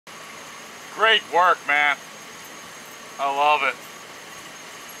Great work, man. I love it.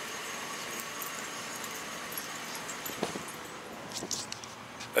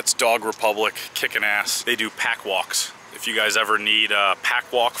 That's Dog Republic kicking ass. They do pack walks. If you guys ever need a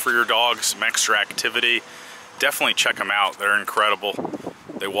pack walk for your dog, some extra activity, definitely check them out. They're incredible.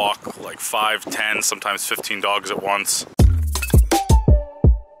 They walk like 5, 10, sometimes 15 dogs at once.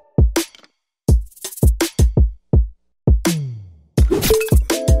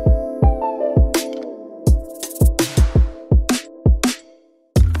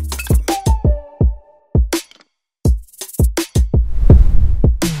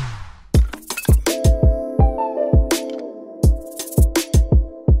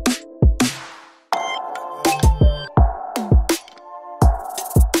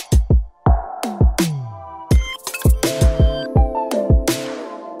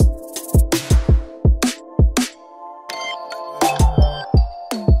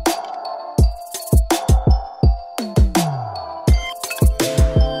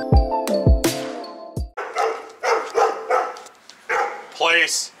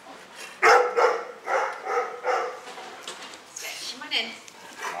 Place. Come on in.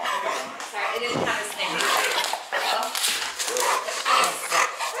 Sorry, I didn't have his name.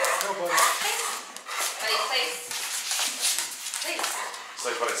 Place. It's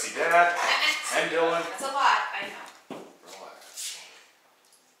like what I see Dad and Dylan. That's a lot, I know.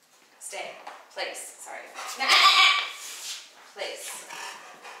 Stay. Place. Sorry. Place.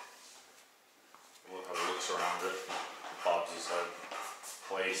 Look how he looks around it. Bobs his head.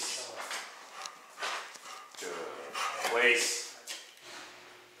 Place. Good. Place.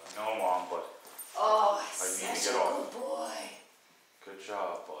 No, Mom, but oh, I need to such get a off. good boy. Good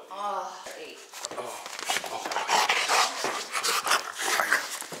job, buddy. Oh, 8.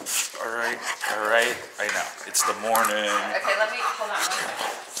 All right. I know. It's the morning. Okay, let me, hold on one second.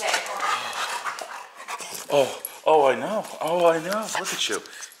 Stay, hold on. Oh, I know. Look at you.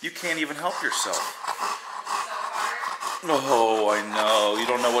 You can't even help yourself. Oh, I know. You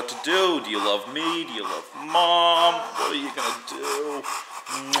don't know what to do. Do you love me? Do you love Mom? What are you gonna do?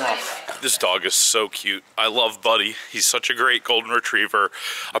 This dog is so cute. I love Buddy. He's such a great golden retriever.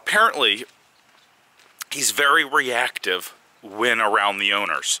 Apparently, he's very reactive when around the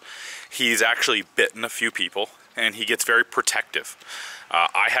owners. He's actually bitten a few people, and he gets very protective.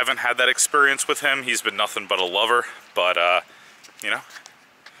 I haven't had that experience with him. He's been nothing but a lover, but, you know,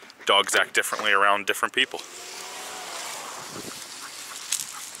 dogs act differently around different people.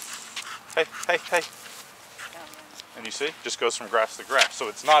 Hey. And you see, just goes from grass to grass. So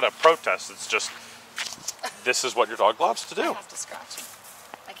it's not a protest, it's just, this is what your dog loves to do. I have to scratch him.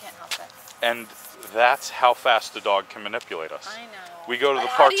 I can't help it. And that's how fast the dog can manipulate us. I know. We go to the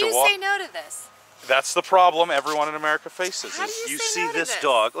park to walk. How do you say no to this? That's the problem everyone in America faces. How do you say see no to this this?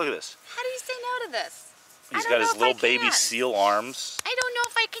 dog, look at this. How do you say no to this? He's got his little baby seal arms. I don't know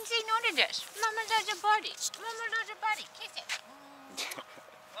if I can say no to this. Mama does a buddy. Mama does a buddy. Kiss it.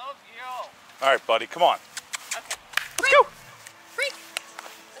 Love you. All right, buddy, come on. Okay. Let's go. Freak.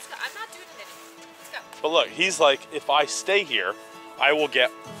 Let's go. I'm not doing it anymore. Let's go. But look, he's like, if I stay here, I will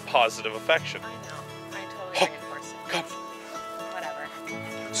get positive affection. I know. I totally reinforce it. Come. Whatever.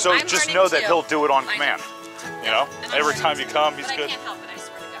 So I'm just learning know that too. he'll do it on I command. know. You know, And I'm every learning time you too. come, he's but good. I can't help it. I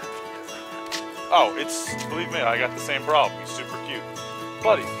swear to God. He does like that. Oh, it's, believe me, I got the same problem. He's super cute.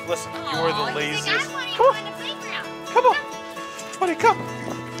 Buddy, listen, you are the laziest. Come on. The playground. Come on. Buddy, come.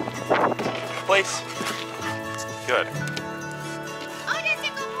 Place. Good. Oh, that's a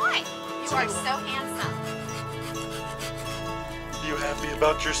good boy. You are so handsome. You happy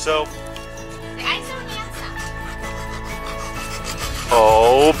about yourself? The guy's so handsome.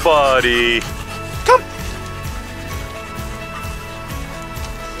 Oh, buddy. Come.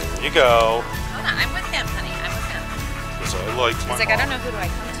 There you go. Hold on, I'm with him, honey. I'm with him. Because I like my He's like, I don't know who do I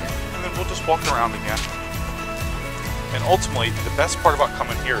come to. And then we'll just walk around again. And ultimately, the best part about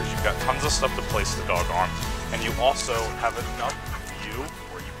coming here is you've got tons of stuff to place the dog on, and you also have enough view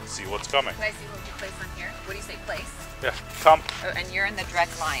where you can see what's coming. Can I see what you place on here? What do you say, place? Yeah, come. Oh, and you're in the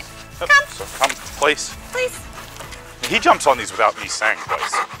direct line. Yep. So come, place. Please. He jumps on these without me saying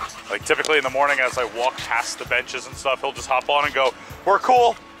place. Like typically in the morning as I walk past the benches and stuff, he'll just hop on and go, we're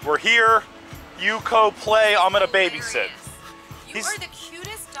cool, we're here, you go play, I'm gonna babysit. You are the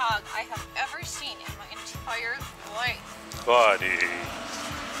cutest dog I have ever seen in my entire life. Buddy.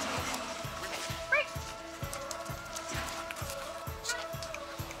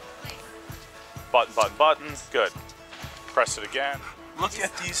 Button, button, button. Good. Press it again. Look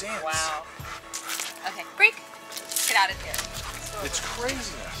at these ants. Wow. Okay, break. Get out of here. It's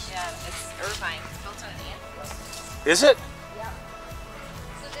craziness. Yeah, it's Irvine. It's built on an ant. Is it? Yeah.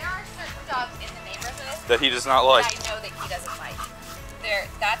 So there are certain dogs that he does not like. I know that he doesn't like.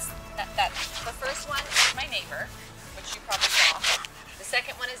 That's the first one is my neighbor, which you probably saw. The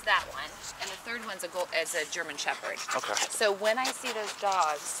second one is that one, and the third one's a German Shepherd. Okay. So when I see those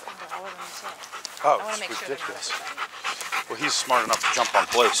dogs, all of them too. Oh, I want to it's make sure ridiculous. they're not everybody. Well, he's smart enough to jump on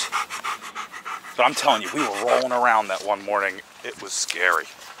place. But I'm telling you, we were rolling around that one morning. It was scary.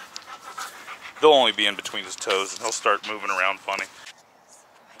 They'll only be in between his toes, and he'll start moving around funny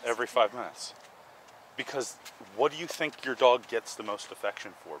every 5 minutes. Because what do you think your dog gets the most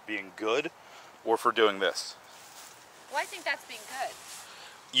affection for? Being good or for doing this? Well, I think that's being good.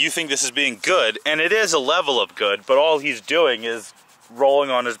 You think this is being good, and it is a level of good, but all he's doing is rolling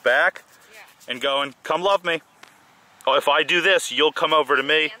on his back and going, come love me. Oh, if I do this, you'll come over to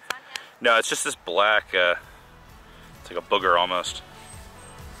me. No, it's just this black, it's like a booger almost.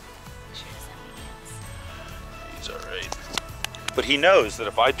 He's alright. But he knows that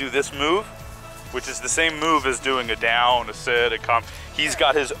if I do this move, which is the same move as doing a down, a sit, a come, he's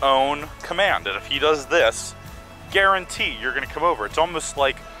got his own command. And if he does this, guarantee you're gonna come over. It's almost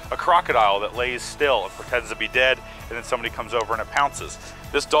like a crocodile that lays still and pretends to be dead, and then somebody comes over and it pounces.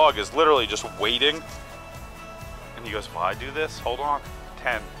 This dog is literally just waiting, and he goes, if I do this, hold on,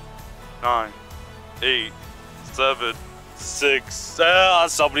 10, 9, 8, 7, 6,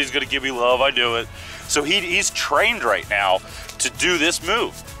 somebody's gonna give me love, I do it. So he's trained right now to do this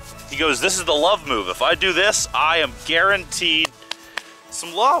move. He goes, this is the love move. If I do this, I am guaranteed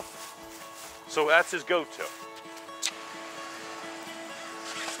some love. So that's his go-to.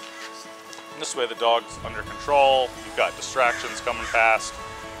 This way the dog's under control, you've got distractions coming past,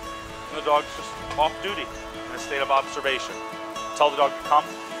 and the dog's just off duty in a state of observation. Tell the dog to come.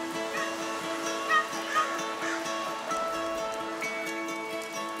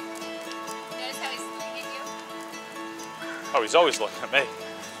 Notice how he's looking at you? Oh, he's always looking at me.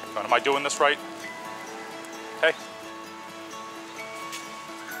 Am I doing this right? Hey.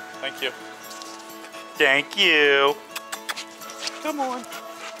 Thank you. Thank you. Come on.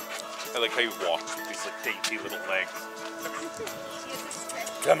 I like how he walks with these like dainty little legs.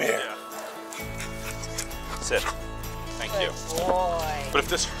 Come here. Yeah. Sit. Thank you. Boy. But if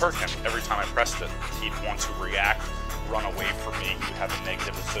this hurt him every time I pressed it, he'd want to react, run away from me, you'd have a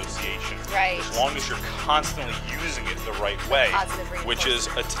negative association. Right. As long as you're constantly using it the right way, which is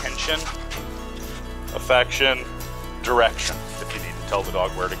attention, affection, direction. If you need to tell the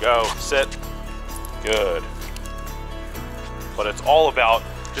dog where to go, sit, good. But it's all about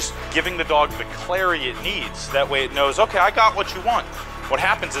just giving the dog the clarity it needs. That way it knows, okay, I got what you want. What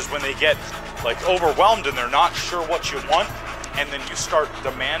happens is when they get like overwhelmed and they're not sure what you want, and then you start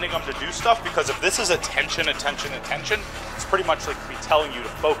demanding them to do stuff, because if this is attention, attention, attention, it's pretty much like me telling you to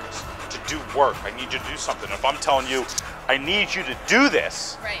focus, to do work. I need you to do something. If I'm telling you, I need you to do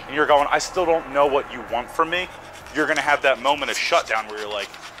this, right, and you're going, I still don't know what you want from me, you're gonna have that moment of shutdown where you're like,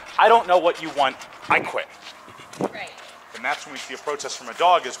 I don't know what you want, I quit. Right. And that's when we see a protest from a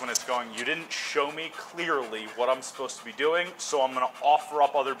dog, is when it's going, you didn't show me clearly what I'm supposed to be doing, so I'm gonna offer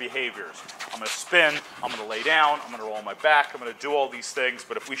up other behaviors. I'm gonna spin, I'm gonna lay down, I'm gonna roll on my back, I'm gonna do all these things,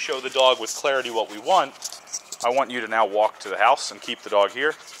 but if we show the dog with clarity what we want, I want you to now walk to the house and keep the dog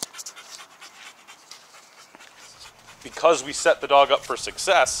here. Because we set the dog up for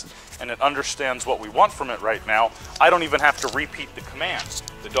success, and it understands what we want from it right now, I don't even have to repeat the command.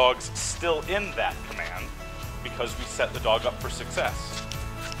 The dog's still in that command, because we set the dog up for success.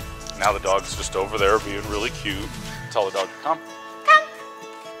 Now the dog's just over there being really cute. Tell the dog to come. Come.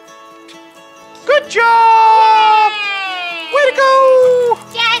 Good job! Yay! Way to go!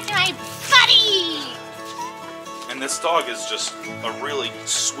 That's my buddy! And this dog is just a really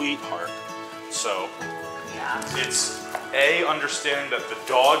sweetheart. So it's understanding that the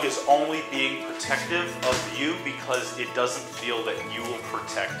dog is only being protective of you because it doesn't feel that you will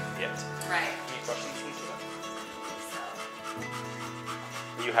protect it. Right. Any questions from today?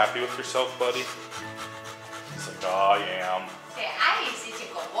 Are you happy with yourself, buddy? He's like, oh, I am. Okay, I need to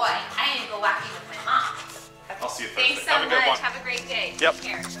take a boy. I need to go walking with my mom. I'll see you Thursday. Thanks so Have a good much. one. Have a great day. Yep. Take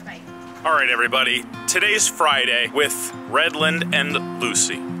care. Bye-bye. All right, everybody. Today's Friday with Redland and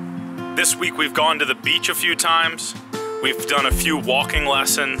Lucy. This week we've gone to the beach a few times. We've done a few walking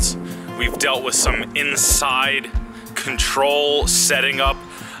lessons. We've dealt with some inside control, setting up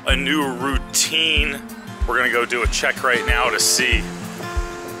a new routine. We're gonna go do a check right now to see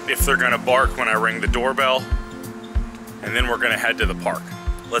if they're gonna bark when I ring the doorbell. And then we're gonna head to the park.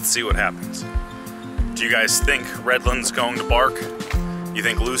 Let's see what happens. Do you guys think Redland's going to bark? You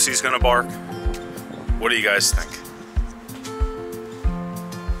think Lucy's gonna bark? What do you guys think?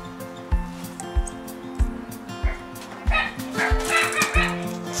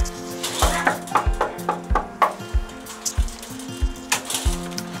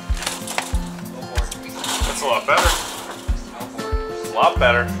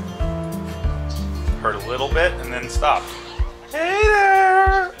 better. Hurt a little bit and then stopped. Hey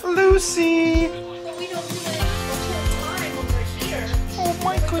there, Lucy. But we don't do it until time when we're here. Oh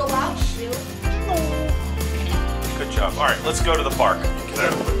my We go out and do. Good job. All right, let's go to the park.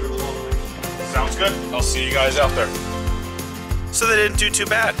 Sounds good. I'll see you guys out there. So they didn't do too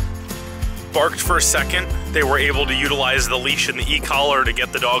bad. Barked for a second. They were able to utilize the leash and the e-collar to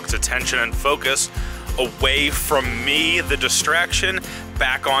get the dog's attention and focus away from me, the distraction,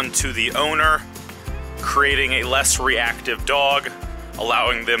 back onto the owner, creating a less reactive dog,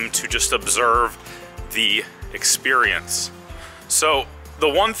 allowing them to just observe the experience. So the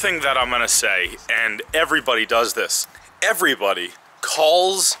one thing that I'm gonna say, and everybody does this, everybody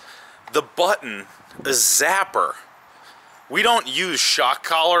calls the button a zapper. We don't use shock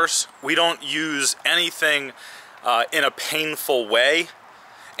collars. We don't use anything in a painful way.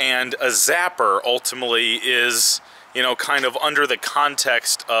 And a zapper ultimately is, you know, kind of under the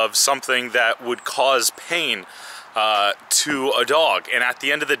context of something that would cause pain to a dog. And at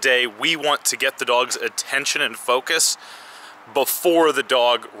the end of the day, we want to get the dog's attention and focus before the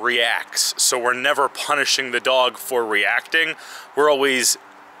dog reacts. So we're never punishing the dog for reacting. We're always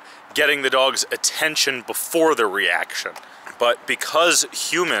getting the dog's attention before the reaction. But because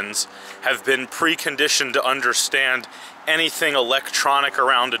humans have been preconditioned to understand anything electronic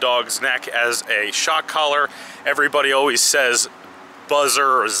around a dog's neck as a shock collar, everybody always says buzzer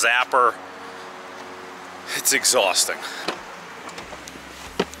or zapper. It's exhausting.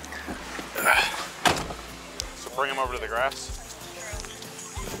 So bring him over to the grass.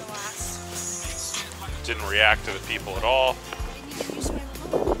 Didn't react to the people at all.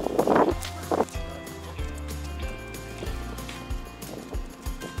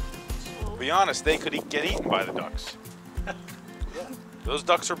 To be honest, they could get eaten by the ducks. Those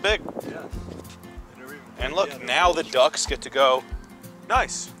ducks are big. And look, now the ducks get to go,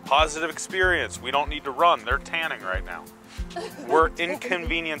 nice, positive experience. We don't need to run. They're tanning right now. We're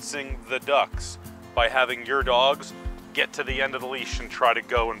inconveniencing the ducks by having your dogs get to the end of the leash and try to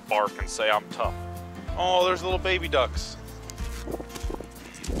go and bark and say, I'm tough. Oh, there's little baby ducks.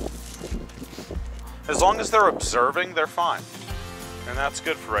 As long as they're observing, they're fine. And that's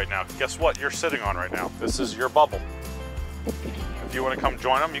good for right now. Guess what you're sitting on right now? This is your bubble. If you want to come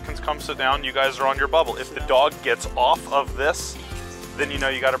join them, you can come sit down. You guys are on your bubble. If the dog gets off of this, then you know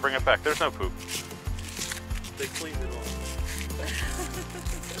you got to bring it back. There's no poop. They cleaned it off.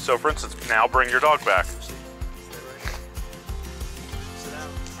 So for instance, now bring your dog back.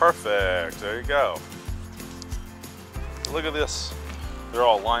 Perfect. There you go. Look at this. They're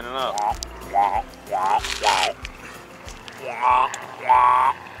all lining up.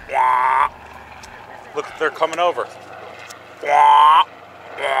 Look, they're coming over.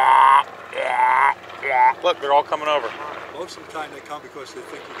 Look, they're all coming over. Most of the time they come because they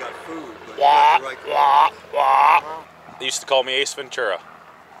think you got food, but you got the right one. They used to call me Ace Ventura.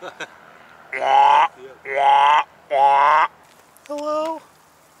 Hello.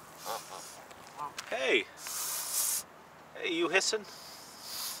 Hey. Hey, you hissing?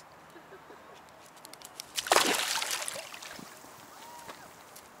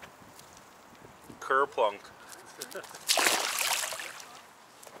 Kerplunk.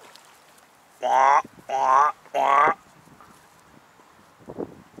 Wah, wah, wah.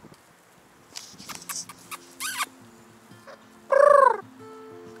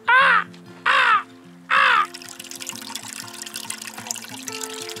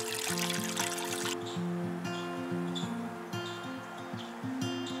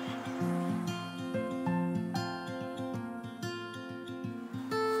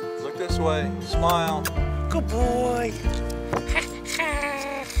 Look this way, smile. Good boy.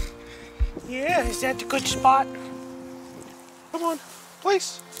 Yeah, is that the good spot? Come on,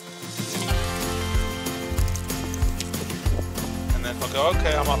 please. And then he'll go,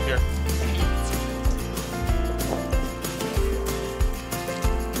 okay, I'm up here.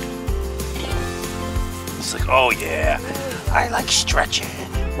 It's like, oh yeah, I like stretching.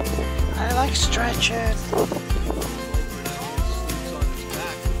 I like stretching.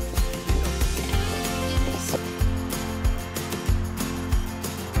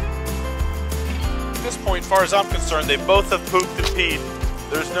 At this point, as far as I'm concerned, they both have pooped and peed.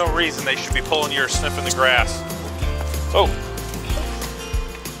 There's no reason they should be pulling you or sniffing the grass. Oh.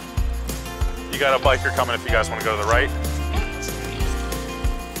 You got a biker coming if you guys want to go to the right.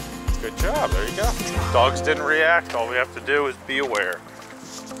 Good job, there you go. Dogs didn't react, all we have to do is be aware.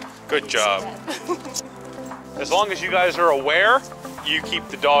 Good job. As long as you guys are aware, you keep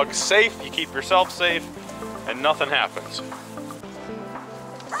the dogs safe, you keep yourself safe, and nothing happens.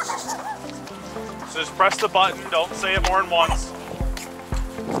 So just press the button, don't say it more than once.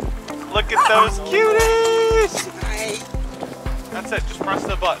 Look at those cuties! That's it, just press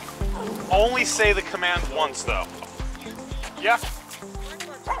the button. Only say the command once though. Yeah?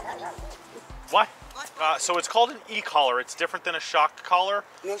 What? So it's called an e-collar. It's different than a shock collar.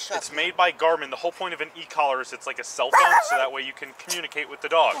 No shock. It's made by Garmin. The whole point of an e-collar is it's like a cell phone, so that way you can communicate with the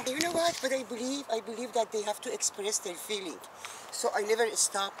dog. You know what? But I believe that they have to express their feeling. So I never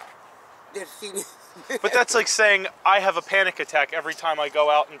stop their feeling. But that's like saying I have a panic attack every time I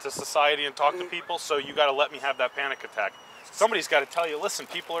go out into society and talk to people, so you got to let me have that panic attack. Somebody's got to tell you, listen,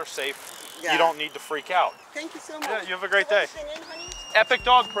 people are safe. Yeah. You don't need to freak out. Thank you so much. Yeah, you have a great day. What's your name, honey? Epic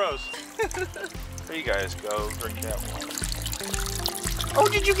Dog Pros. There you guys go. Drink that one. Oh,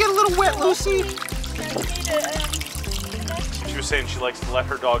 did you get a little wet, Lucy? She was saying she likes to let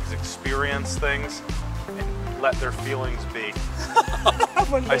her dogs experience things and let their feelings be.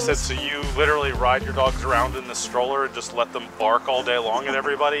 I said, so you literally ride your dogs around in the stroller and just let them bark all day long at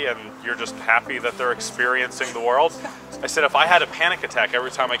everybody and you're just happy that they're experiencing the world? I said, if I had a panic attack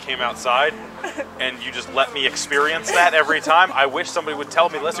every time I came outside and you just let me experience that every time, I wish somebody would tell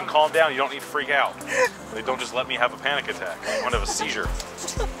me, listen, calm down, you don't need to freak out. They don't just let me have a panic attack. I want to have a seizure.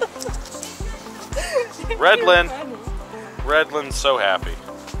 Redland's so happy.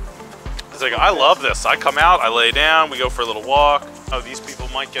 He's like, I love this. I come out, I lay down, we go for a little walk. Oh, these people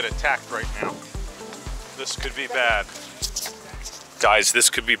might get attacked right now. This could be bad. Guys, this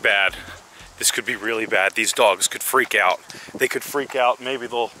could be bad. This could be really bad. These dogs could freak out. They could freak out. Maybe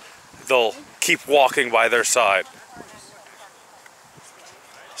they'll keep walking by their side.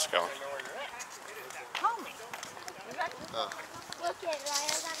 Let's go.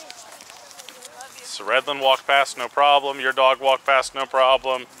 So Redland walked past, no problem. Your dog walked past, no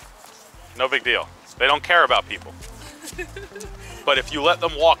problem. No big deal. They don't care about people. But if you let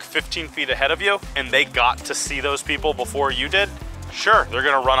them walk 15 feet ahead of you and they got to see those people before you did, sure, they're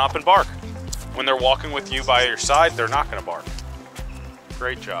gonna run up and bark. When they're walking with you by your side, they're not gonna bark.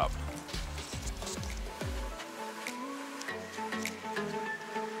 Great job.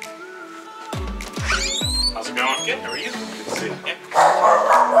 How's it going? Good, how are you? Good to see you. Yeah.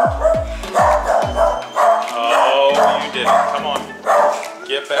 Oh, you did it. Come on.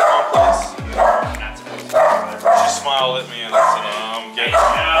 Get back on place. She smiled at me and I said, get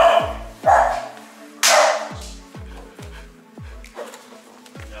out.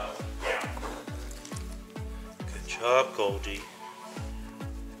 Good job, Goldie.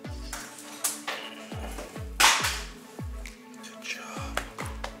 Good job.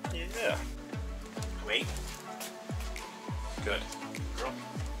 Yeah. Wait. Good. Girl.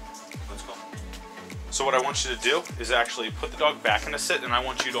 Let's go. So what I want you to do is actually put the dog back in a sit, and I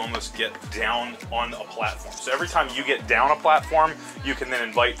want you to almost get down on a platform. So every time you get down a platform, you can then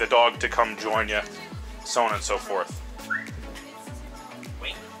invite the dog to come join you, so on and so forth.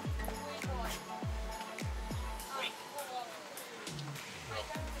 Wait. Wait.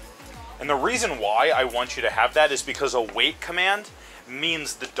 And the reason why I want you to have that is because a wait command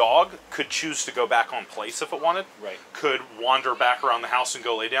means the dog could choose to go back on place if it wanted, right? Could wander back around the house and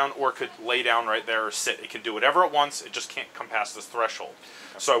go lay down, or could lay down right there or sit. It can do whatever it wants, it just can't come past this threshold.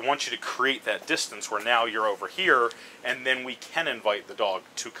 Okay. So I want you to create that distance where now you're over here, and then we can invite the dog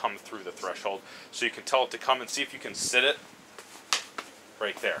to come through the threshold. So you can tell it to come and see if you can sit it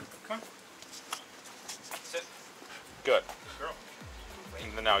right there. Okay. Sit. Good. Girl.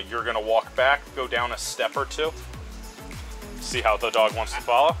 And then now you're gonna walk back, go down a step or two. See how the dog wants to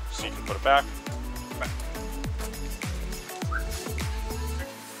follow, so you can put it back.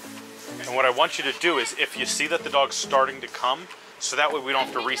 And what I want you to do is, if you see that the dog's starting to come, so that way we don't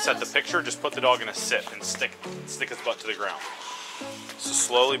have to reset the picture, just put the dog in a sit and stick his butt to the ground. So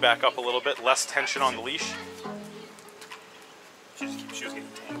slowly back up a little bit, less tension on the leash. She was getting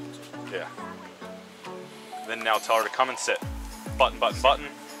tangled. Yeah. Then now tell her to come and sit. Button, button, button.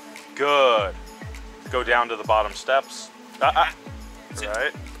 Good. Go down to the bottom steps.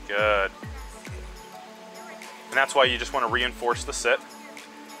 Right, good. And that's why you just want to reinforce the sit.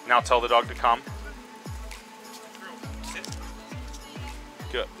 Now tell the dog to come.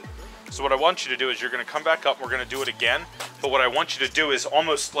 Good. So what I want you to do is you're going to come back up, we're going to do it again. But what I want you to do is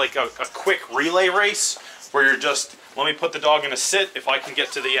almost like a quick relay race where you're just, let me put the dog in a sit. If I can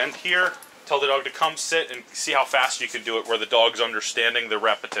get to the end here, tell the dog to come sit and see how fast you can do it where the dog's understanding the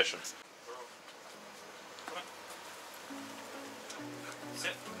repetition.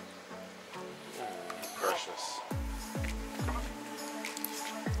 Precious.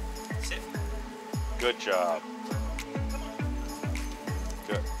 Sit. Good job.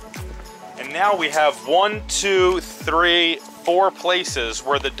 Good. And now we have 1, 2, 3, 4 places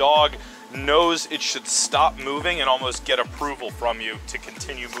where the dog knows it should stop moving and almost get approval from you to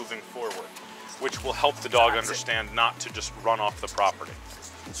continue moving forward, which will help the dog understand not to just run off the property.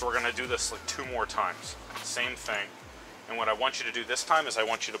 So we're gonna do this like 2 more times. Same thing. And what I want you to do this time is I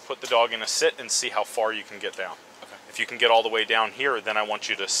want you to put the dog in a sit and see how far you can get down. Okay. If you can get all the way down here, then I want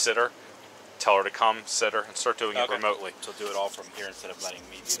you to sit her, tell her to come, sit her, and start doing it remotely. So do it all from here instead of letting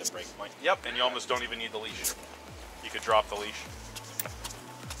me do the break point? Yep, and you almost don't even need the leash. You could drop the leash.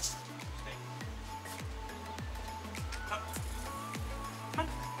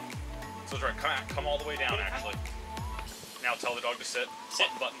 So it's right, come all the way down actually. Now tell the dog to sit. Sit.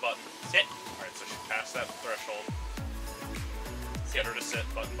 Button, button. Sit. All right, so she passed that threshold. Get her to sit,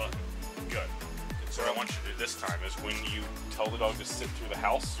 button, button. Good. So what I want you to do this time is when you tell the dog to sit through the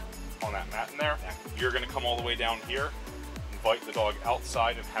house on that mat in there, you're gonna come all the way down here, invite the dog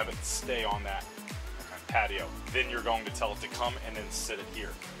outside and have it stay on that patio. Then you're going to tell it to come and then sit it here.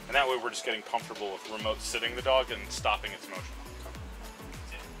 And that way we're just getting comfortable with remote sitting the dog and stopping its motion.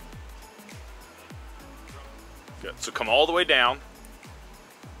 Good, so come all the way down.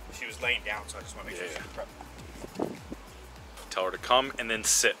 She was laying down, so I just want to make sure she was prepped. Tell her to come and then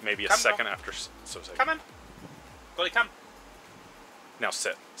sit, maybe a second after. So come on. Goldie, come. Now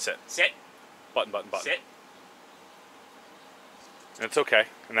sit, sit. Sit. Button, button, button. Sit. And it's okay.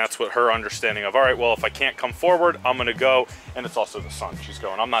 And that's what her understanding of, all right, well, if I can't come forward, I'm going to go. And it's also the sun. She's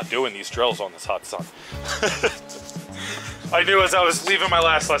going, I'm not doing these drills on this hot sun. I knew as I was leaving my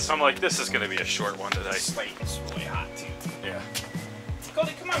last lesson, I'm like, this is going to be a short one today. It's really hot, too. Yeah.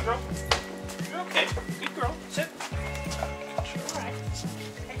 Goldie, come on, girl. You're okay. Good girl. Sit.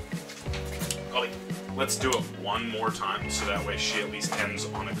 Let's do it one more time so that way she at least ends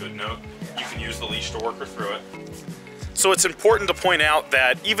on a good note. You can use the leash to work her through it. So it's important to point out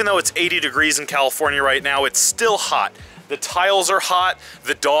that even though it's 80 degrees in California right now, it's still hot. The tiles are hot,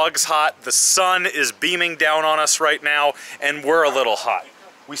 the dog's hot, the sun is beaming down on us right now, and we're a little hot.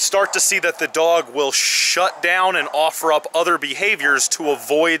 We start to see that the dog will shut down and offer up other behaviors to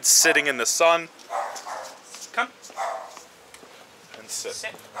avoid sitting in the sun. Come. And sit.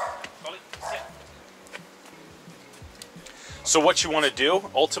 Sit. Goldie, sit. So what you want to do,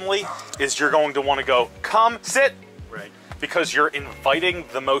 ultimately, is you're going to want to go, come, sit, Right. because you're inviting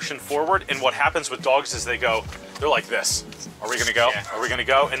the motion forward, and what happens with dogs is they're like this. Are we gonna go? Yeah. Are we gonna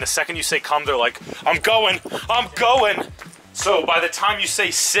go? And the second you say come, they're like, I'm going, I'm going. So by the time you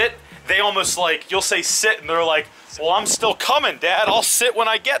say sit, they almost like, you'll say sit, and they're like, well, I'm still coming, Dad, I'll sit when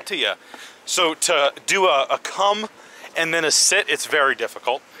I get to you. So to do a come and then a sit, it's very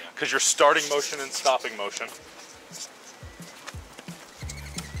difficult, because you're starting motion and stopping motion.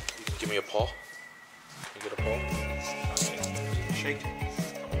 Give me a paw. Can you get a paw? Shake.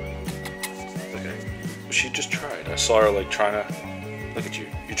 Okay. Well, she just tried. I saw her like trying to. Look at you.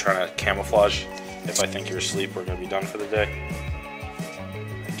 You're trying to camouflage. If I think you're asleep, we're gonna be done for the day.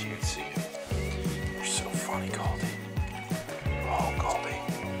 I can't see you. You're so funny, Goldie. Oh, Goldie.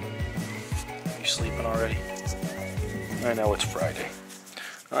 Are you sleeping already? I know it's Friday.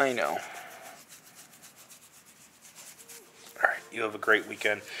 I know. All right. You have a great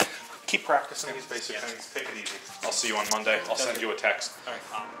weekend. Keep practicing these basic things. Take it easy. I'll see you on Monday. I'll send you a text. All right.